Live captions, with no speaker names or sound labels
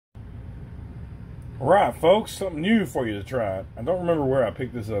Alright folks, something new for you to try. I don't remember where I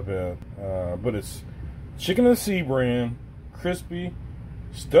picked this up at, but it's Chicken of the Sea brand, crispy,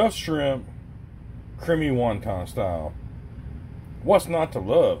 stuffed shrimp, creamy wonton style. What's not to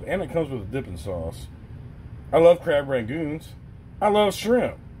love? And it comes with a dipping sauce. I love crab rangoons. I love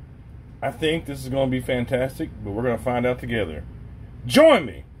shrimp. I think this is going to be fantastic, but we're going to find out together. Join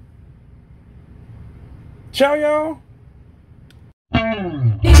me! Ciao, y'all!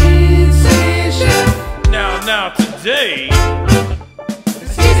 Now, today...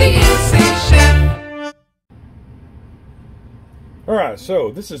 Alright,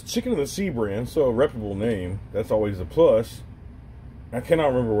 so this is Chicken of the Sea brand, so a reputable name. That's always a plus. I cannot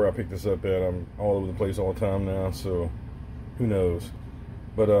remember where I picked this up at. I'm all over the place all the time now, so who knows.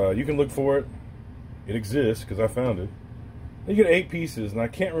 But you can look for it. It exists, because I found it. You get 8 pieces, and I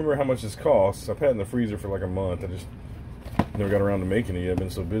can't remember how much this costs. I've had it in the freezer for like a month. I just never got around to making it yet. I've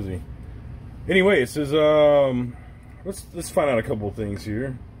been so busy. Anyway, it says, let's find out a couple of things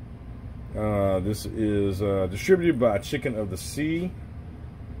here. This is distributed by Chicken of the Sea,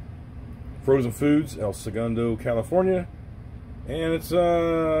 Frozen Foods, El Segundo, California. And it's,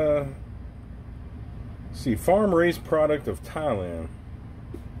 see, farm-raised product of Thailand.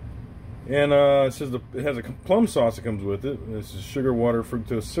 And it says it has a plum sauce that comes with it. This is sugar, water,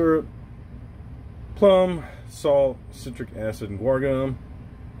 fructose syrup, plum, salt, citric acid, and guar gum.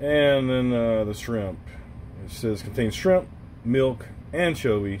 And then the shrimp. It says contains shrimp, milk,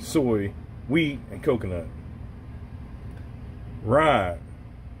 anchovy, soy, wheat, and coconut. Right.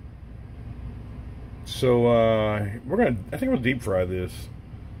 So I think we'll deep fry this.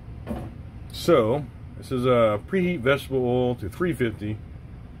 So this is preheat vegetable oil to 350.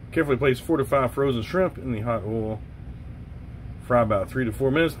 Carefully place 4 to 5 frozen shrimp in the hot oil. Fry about 3 to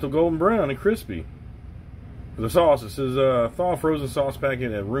 4 minutes until golden brown and crispy. For the sauce, it says thaw frozen sauce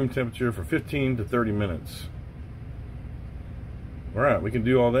packet at room temperature for 15 to 30 minutes. Alright, we can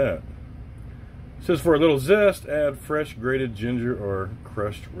do all that. It says for a little zest, add fresh grated ginger or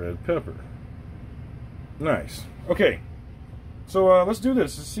crushed red pepper. Nice. Okay. So let's do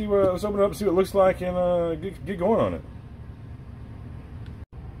this. Let's open it up and see what it looks like and get going on it.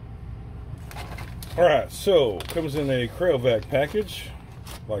 Alright, so it comes in a Cryovac package,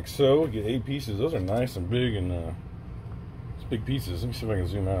 like so. You get 8 pieces. Those are nice and big, and it's big pieces. Let me see if I can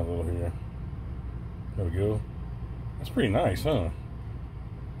zoom out a little here. There we go. That's pretty nice, huh?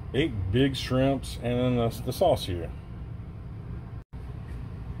 8 big shrimps, and then the sauce here.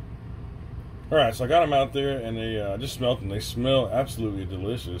 Alright, so I got them out there, and they just smelled them. They smell absolutely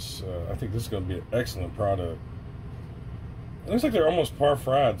delicious. I think this is going to be an excellent product. It looks like they're almost par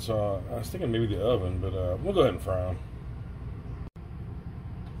fried, so I was thinking maybe the oven, but we'll go ahead and fry them.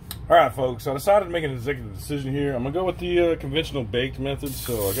 Alright folks, so I decided to make an executive decision here. I'm going to go with the conventional baked method.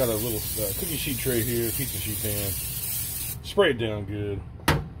 So I got a little cookie sheet tray here, pizza sheet pan. Spray it down good.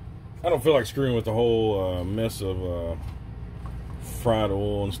 I don't feel like screwing with the whole mess of fried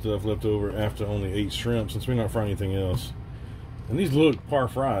oil and stuff left over after only 8 shrimp, since we're not frying anything else. And these look par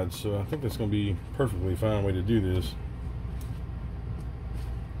fried, so I think that's going to be a perfectly fine way to do this.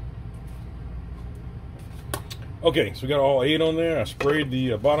 Okay, so we got all 8 on there. I sprayed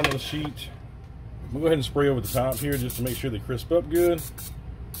the bottom of the sheet. We'll go ahead and spray over the top here just to make sure they crisp up good.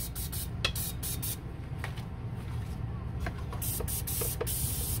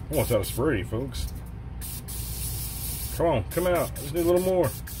 Almost out of spray, folks. Come on, come out. I just need a little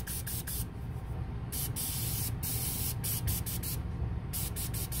more.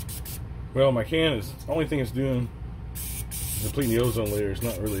 Well, my can is, the only thing it's doing is depleting the ozone layer. It's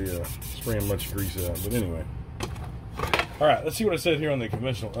not really spraying much grease out, but anyway. Alright, let's see what I said here on the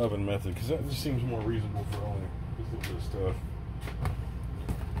conventional oven method, because that just seems more reasonable for only this little bit of stuff.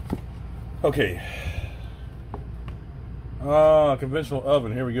 Okay. Conventional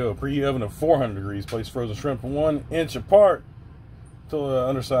oven, here we go. Preheat oven of 400 degrees. Place frozen shrimp 1 inch apart until the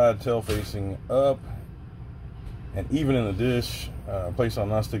underside tail facing up and even in the dish. Place on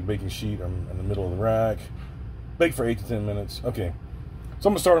non-stick baking sheet in the middle of the rack. Bake for 8 to 10 minutes. Okay. So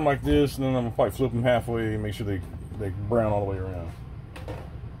I'm going to start them like this, and then I'm going to probably flip them halfway and make sure they brown all the way around.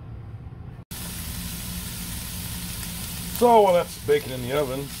 So while that's baking in the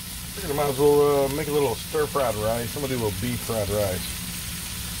oven, I figured I might as well make a little stir-fried rice. I'm going to do a little beef fried rice.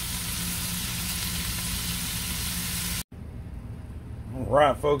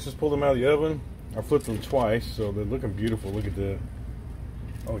 Alright folks, let's pull them out of the oven. I flipped them twice, so they're looking beautiful. Look at that.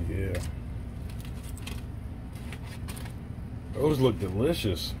 Oh yeah. Those look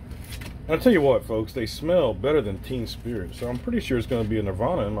delicious. And I'll tell you what, folks, they smell better than Teen Spirit, so I'm pretty sure it's going to be a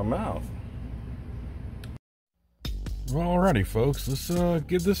Nirvana in my mouth. Well, alrighty, folks. Let's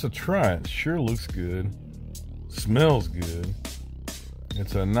give this a try. It sure looks good. Smells good.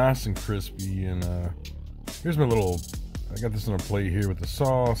 It's nice and crispy. And here's my little. I got this on a plate here with the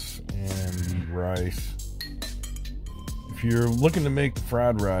sauce and the rice. If you're looking to make the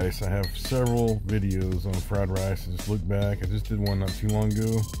fried rice, I have several videos on fried rice. Just look back. I just did one not too long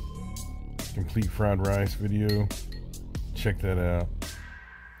ago. Complete fried rice video. Check that out.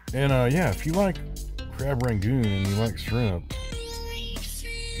 And yeah, if you like crab Rangoon and you like shrimp,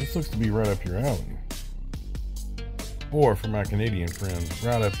 this looks to be right up your alley. Or for my Canadian friends,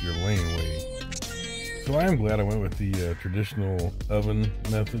 right up your laneway. So I am glad I went with the traditional oven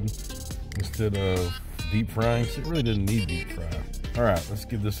method instead of deep frying, because it really didn't need deep fry. Alright, let's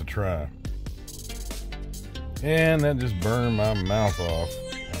give this a try. And that just burned my mouth off.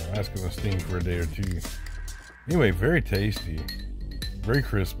 That's going to steam for a day or two. Anyway, very tasty. Very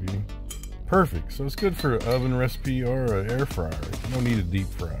crispy. Perfect. So it's good for an oven recipe or an air fryer. You don't need a deep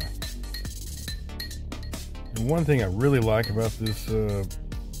fry. And one thing I really like about this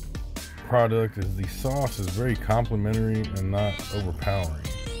product is the sauce is very complimentary and not overpowering.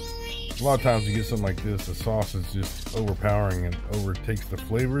 A lot of times you get something like this, the sauce is just overpowering and overtakes the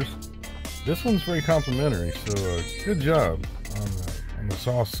flavors. This one's very complimentary, so good job on the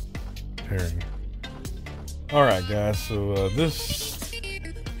sauce pairing. Alright guys, so this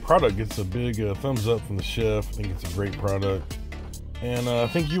product gets a big thumbs up from the chef. I think it's a great product, and I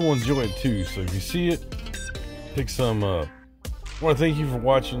think you will enjoy it too. So if you see it, pick some up. I want to thank you for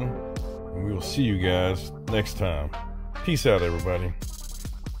watching, and we will see you guys next time. Peace out, everybody.